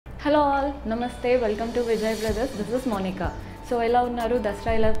Hello all, Namaste, welcome to Vijay Brothers. This is Monica. So ఎలా ఉన్నారు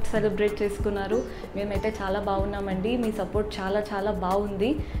దసరా ఎలా celebrate చేసుకున్నారు మేమైతే చాలా బాగున్నామండి మీ సపోర్ట్ చాలా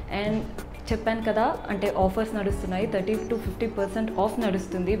బాగుంది అండ్ చెప్పాను కదా అంటే ఆఫర్స్ నడుస్తున్నాయి 30 to 50% ఆఫ్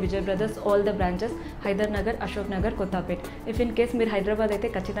నడుస్తుంది Vijay brothers all the branches Hydernagar Ashok Nagar Kothapet if in case మీరు హైదరాబాద్ అయితే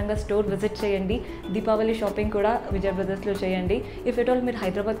ఖచ్చితంగా స్టోర్ విజిట్ చేయండి దీపావళి షాపింగ్ కూడా విజయ్ బ్రదర్స్లో చేయండి ఇఫ్ ఎట్ ఆల్ మీరు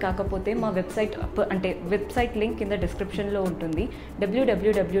హైదరాబాద్ కాకపోతే మా వెబ్సైట్ లింక్ కింద డిస్క్రిప్షన్లో ఉంటుంది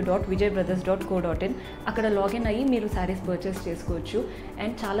www.vijayBrothers.co.in అక్కడ లాగిన్ అయ్యి మీరు శారీస్ పర్చేస్ చేసుకోవచ్చు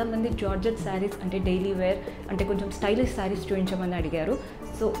అండ్ చాలామంది జార్జెట్ శారీస్ అంటే డైలీ వేర్ అంటే కొంచెం స్టైలిష్ శారీస్ చూపించమని అడిగారు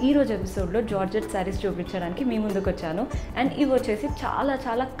సో ఈరోజు ఎపిసోడ్లో జార్జెట్ శారీస్ చూపించడానికి మీ ముందుకు వచ్చాను అండ్ ఇవి వచ్చేసి చాలా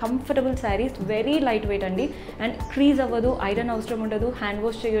comfortable saris very light weight అండి అండ్ క్రీజ్ అవ్వదు ఐరన్ అవసరం ఉండదు హ్యాండ్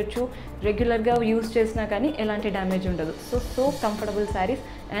వాష్ చేయొచ్చు రెగ్యులర్గా యూజ్ చేసినా కానీ ఎలాంటి డ్యామేజ్ ఉండదు సో కంఫర్టబుల్ శారీస్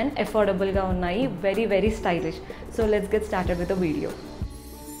అండ్ అఫోర్డబుల్గా ఉన్నాయి very stylish so let's get started with the video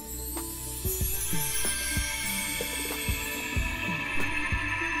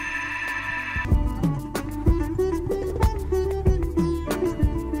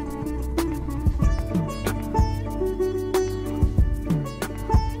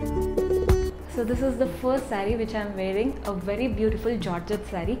So this is the first saree which I am wearing, a very beautiful Georgette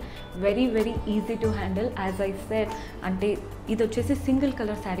saree, very easy to handle. As I said, ante ఇది వచ్చేసి single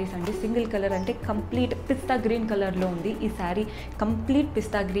colour saris అండి single colour అంటే complete పిస్తా green కలర్లో ఉంది ఈ sari complete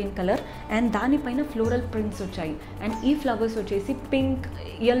pista green colour and దానిపైన floral prints వచ్చాయి and ఈ ఫ్లవర్స్ వచ్చేసి పింక్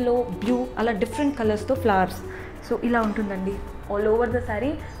yellow బ్లూ అలా డిఫరెంట్ కలర్స్తో ఫ్లవర్స్ సో ఇలా ఉంటుందండి all over the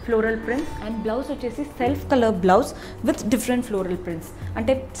sari floral prints and blouse వచ్చేసి self colour blouse with different floral prints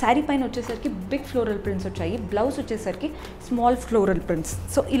అంటే శారీ పైన వచ్చేసరికి బిగ్ ఫ్లోరల్ ప్రింట్స్ వచ్చాయి బ్లౌజ్ వచ్చేసరికి స్మాల్ ఫ్లోరల్ ప్రింట్స్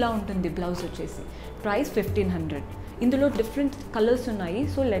సో ఇలా ఉంటుంది బ్లౌజ్ వచ్చేసి ప్రైస్ 1500 ఇందులో డిఫరెంట్ కలర్స్ ఉన్నాయి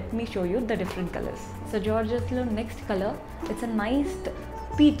so let me show you the different colours so జార్జెట్స్లో next colour it's a nice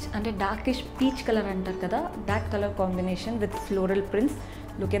peach అంటే డార్కిష్ పీచ్ కలర్ అంటారు కదా that colour combination with floral prints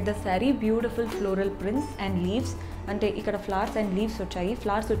look at the sari beautiful floral prints and leaves అంటే ఇక్కడ flowers and leaves వచ్చాయి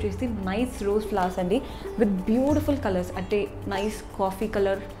flowers వచ్చేసి nice rose flowers అండి with beautiful colours అంటే nice coffee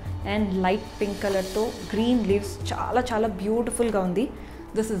colour and light pink కలర్తో green leaves చాలా బ్యూటిఫుల్గా ఉంది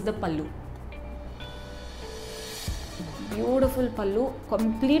దిస్ ఇస్ ద పల్లు బ్యూటిఫుల్ పల్లు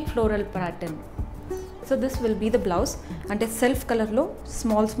complete floral pattern so this will be the blouse అంటే సెల్ఫ్ కలర్లో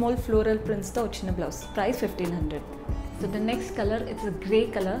స్మాల్ ఫ్లోరల్ ప్రింట్స్తో వచ్చిన blouse price 1500 so the next colour it's a grey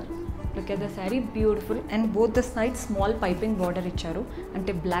colour look at the sari beautiful and both the side small piping border ఇచ్చారు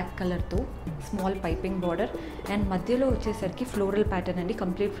అంటే black కలర్తో small piping border and మధ్యలో వచ్చేసరికి floral pattern అండి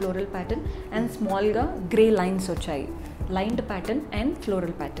complete floral pattern and స్మాల్గా grey lines వచ్చాయి lined pattern and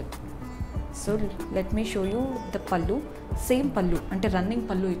floral pattern so let me show you the పల్లు same పల్లు అంటే రన్నింగ్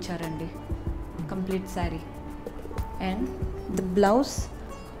పల్లు ఇచ్చారండి complete sari and the blouse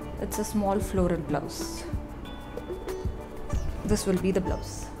it's a small floral blouse this will be the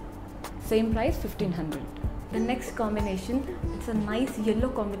blouse same price 1500 the next combination it's a nice yellow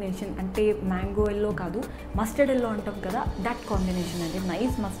combination ante mango yellow kaadu mustard yellow antam kada that combination ante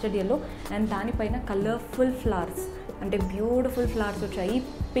nice mustard yellow and dani paina colorful flowers ante beautiful flowers vachayi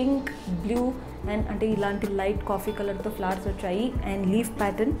pink blue and ante ilanti light coffee color tho flowers vachayi and leaf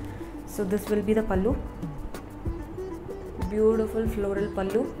pattern so this will be the pallu beautiful floral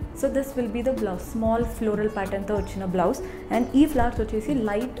పల్లు so this will be the blouse small floral ప్యాటర్న్తో వచ్చిన blouse and ఈ flowers వచ్చేసి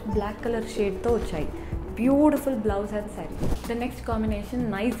light black colour షేడ్తో వచ్చాయి beautiful blouse and sari the next combination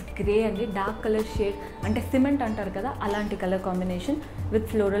nice grey అండి dark colour shade అంటే cement అంటారు కదా అలాంటి colour combination with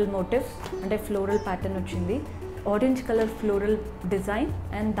floral motifs అంటే ఫ్లోరల్ ప్యాటర్న్ వచ్చింది orange colour floral design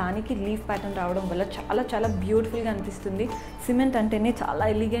and దానికి లీఫ్ ప్యాటర్న్ రావడం వల్ల చాలా బ్యూటిఫుల్గా అనిపిస్తుంది సిమెంట్ అంటేనే చాలా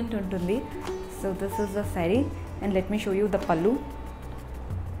ఎలిగెంట్ ఉంటుంది so this is the sari and let me show you the పల్లు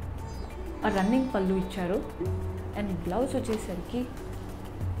ఆ రన్నింగ్ పల్లు ఇచ్చారు అండ్ బ్లౌజ్ వచ్చేసరికి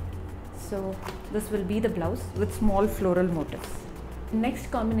so this will be the blouse with small floral motifs next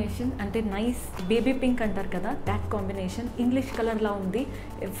combination అంటే నైస్ బేబీ పింక్ అంటారు కదా దాట్ కాంబినేషన్ ఇంగ్లీష్ కలర్లా ఉంది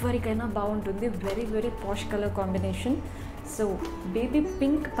ఎవరికైనా బాగుంటుంది వెరీ పాష్ colour combination so baby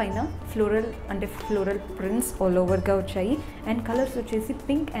pink పైన ఫ్లోరల్ ప్రింట్స్ ఆల్ ఓవర్గా వచ్చాయి అండ్ కలర్స్ వచ్చేసి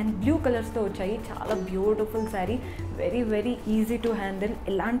పింక్ అండ్ బ్లూ కలర్స్తో వచ్చాయి చాలా beautiful sari very easy to handle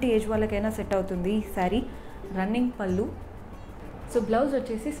ఎలాంటి ఏజ్ వాళ్ళకైనా సెట్ అవుతుంది ఈ శారీ రన్నింగ్ పల్లు సో బ్లౌజ్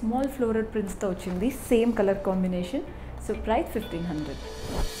వచ్చేసి స్మాల్ ఫ్లోరల్ ప్రింట్స్తో వచ్చింది same colour combination so price 1500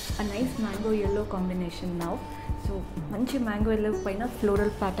 a nice mango yellow combination now so మంచి మ్యాంగో ఎల్లో పైన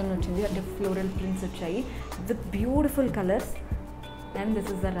ఫ్లోరల్ ప్యాటర్న్ వచ్చింది అంటే ఫ్లోరల్ ప్రింట్స్ వచ్చాయి with beautiful colours and this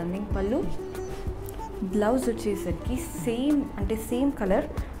is the running పల్లు blouse వచ్చేసరికి same colour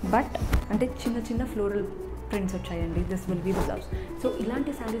but అంటే చిన్న ఫ్లోరల్ prints వచ్చాయండి. This will be the blouse. So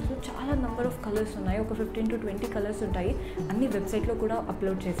ఇలాంటి శారీస్లో చాలా నెంబర్ ఆఫ్ కలర్స్ ఉన్నాయి, ఒక 15 to 20 కలర్స్ ఉంటాయి. అన్ని వెబ్సైట్లో కూడా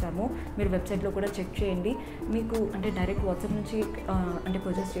అప్లోడ్ చేశాము, మీరు వెబ్సైట్లో కూడా చెక్ చేయండి. మీకు అంటే డైరెక్ట్ వాట్సాప్ నుంచి అంటే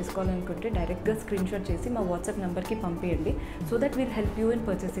పర్చేస్ చేసుకోవాలనుకుంటే డైరెక్ట్గా స్క్రీన్ షాట్ చేసి మా వాట్సాప్ నెంబర్కి పంపించండి. So that will help you in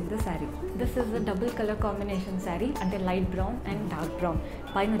purchasing the sari. This is the double colour combination sari, అంటే light brown and dark brown.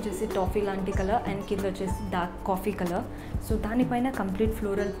 పైన వచ్చేసి టాఫీ లాంటి కలర్ అండ్ కింద వచ్చేసి డార్క్ కాఫీ కలర్. సో దానిపైన కంప్లీట్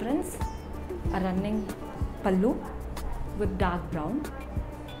ఫ్లోరల్ ప్రింట్స్, రన్నింగ్ పళ్ళు with dark brown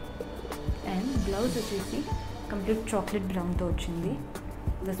and blouse వచ్చేసి complete chocolate బ్రౌన్తో వచ్చింది.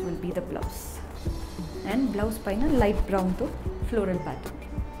 This will be the blouse and blouse పైన light బ్రౌన్తో floral pattern.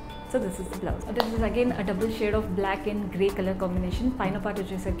 So this is the blouse. This is again a double shade of black and grey color combination. Paina part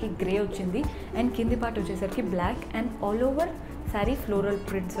vachesarki grey ochindi and kindi part vachesarki black, and all over saree floral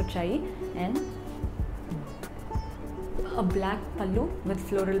prints vachayi and a black pallu with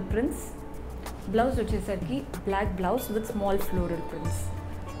floral prints. Blouse vachesarki black blouse with small floral prints.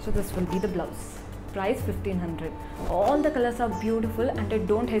 So this will be the blouse. Price 1500. All the colors are beautiful and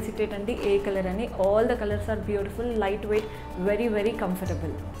don't hesitate andi a color ani. All the colors are beautiful, lightweight, very very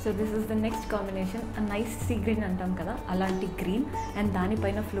comfortable. So this is the next combination, a nice sea green antam kada, alanti green and dani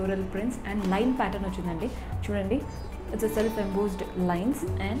paina floral prints and line pattern ochindandi. Chudandi, it's a self embossed lines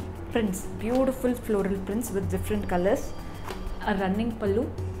and prints, beautiful floral prints with different colors, a running pallu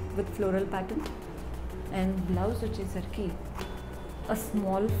with floral pattern and blouse vachesarki a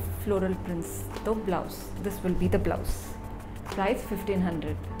small floral prints to blouse. This will be the blouse. Price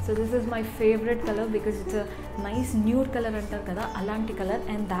 1500. So this is my favorite color because it's a nice nude color antaru kada, alanti color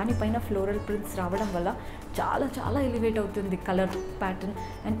and dani paina floral prints raavadam valla చాలా చాలా elevate అవుతుంది colour pattern.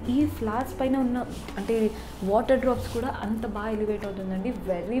 And ఈ flowers పైన ఉన్న అంటే water drops కూడా అంత బాగా ఎలివేట్ అవుతుందండి.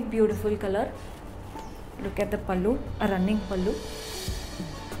 Very beautiful colour. Look at the పళ్ళు, a running పళ్ళు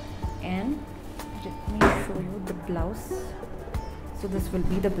and let me show you the blouse. So this will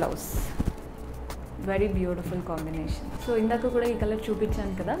be the blouse. Very beautiful combination. So indaka kuda ee color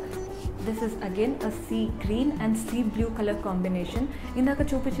chupichanu kada, this is again a sea green and sea blue color combination. Indaka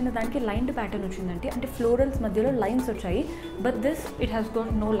chupichina daniki lined pattern ochindante, ante florals madhyalo lines vachayi, but this it has got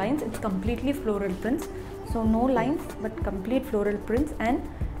no lines, it's completely floral prints. So no lines but complete floral prints and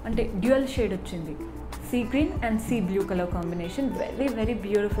ante dual shade ochindi, sea green and sea blue color combination. Very very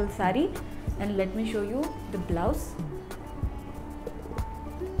beautiful saree. And let me show you the blouse.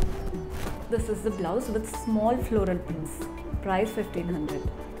 This is the blouse with small floral prints. Price 1500.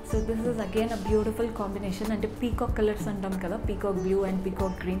 So this is again a beautiful combination, and peacock colors antam kada, peacock blue and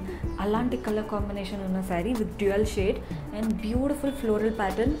peacock green, alanti color combination unna saree with dual shade and beautiful floral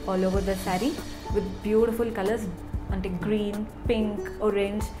pattern all over the saree with beautiful colors ante green, pink,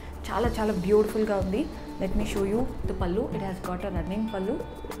 orange, chala chala beautiful ga undi. Let me show you the pallu. It has got a running pallu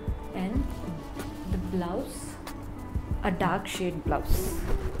and the blouse, a dark shade blouse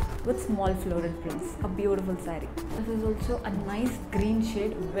with small floral prints. A beautiful saree. This is also a nice green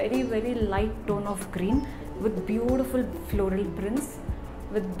shade, very very light tone of green with beautiful floral prints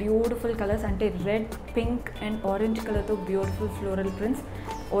with beautiful colors ante red, pink and orange color to beautiful floral prints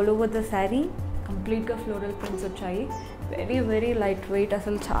all over the saree. Complete ga floral prints vachayi. Very very light weight,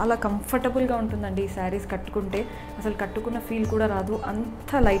 asalu chaala comfortable ga untundandi ee sarees kattukunte, asalu kattukunna feel kuda raadu,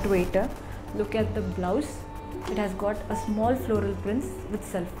 anta light weight. Look at the blouse. It has got a small floral prints with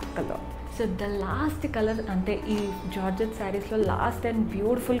self color. So the last color ante ee Georgette sarees lo last and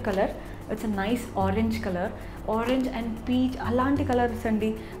beautiful color, it's a nice orange color, orange and peach alanti colors andi.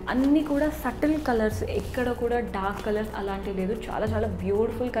 Anni kuda subtle colors, ekkada kuda dark colors alanti ledu, chaala chaala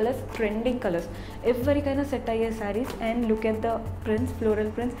beautiful colors, trending colors, everykaina set ayye sarees. And look at the prints,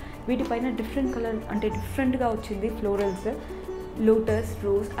 floral prints, వీటి పైన different colour అంటే డిఫరెంట్గా వచ్చింది florals, lotus,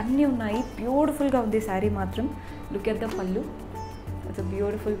 rose అన్నీ ఉన్నాయి. బ్యూటిఫుల్గా ఉంది శారీ మాత్రం. లుక్ ఎట్ ద పళ్ళు, ఇట్స్ అ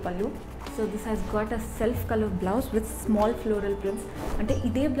బ్యూటిఫుల్ పళ్ళు. So this has got a self colour blouse with small floral prints. అంటే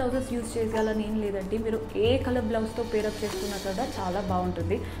ఇదే బ్లౌజెస్ యూజ్ చేయాలని ఏం లేదండి, మీరు ఏ కలర్ బ్లౌజ్తో పేరప్ చేసుకున్నా కదా చాలా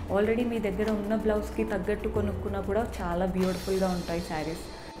బాగుంటుంది. ఆల్రెడీ మీ దగ్గర ఉన్న బ్లౌజ్కి తగ్గట్టు కొనుక్కున్నా కూడా చాలా బ్యూటిఫుల్గా ఉంటాయి saris.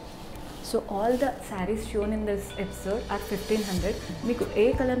 So all the saris shown in this episode are 1500. మీకు ఏ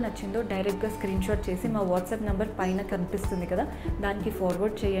కలర్ నచ్చిందో డైరెక్ట్గా స్క్రీన్ షాట్ చేసి మా వాట్సాప్ నెంబర్ పైన కనిపిస్తుంది కదా, దానికి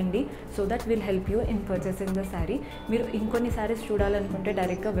ఫార్వర్డ్ చేయండి. So that will help you in purchasing the sari. మీరు ఇంకొన్ని శారీస్ చూడాలనుకుంటే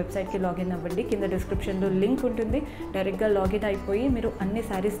డైరెక్ట్గా వెబ్సైట్కి లాగిన్ అవ్వండి, కింద డిస్క్రిప్షన్లో లింక్ ఉంటుంది. డైరెక్ట్గా లాగిన్ అయిపోయి మీరు అన్ని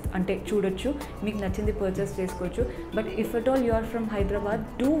శారీస్ అంటే చూడొచ్చు, మీకు నచ్చింది పర్చేస్ చేసుకోవచ్చు. But if at all you are from Hyderabad,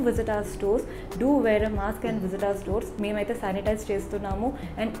 do visit our stores, do where a mask and visit our stores. మేమైతే శానిటైజ్ చేస్తున్నాము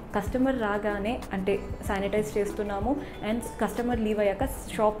అండ్ కస్టమర్ రాగానే అంటే శానిటైజ్ చేస్తున్నాము అండ్ కస్టమర్ లీవ్ అయ్యాక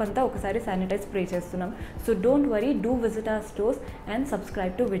షాప్ అంతా ఒకసారి శానిటైజ్ స్ప్రే చేస్తున్నాం. So don't worry, do visit our stores and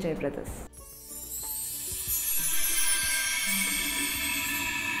subscribe to Vijay brothers.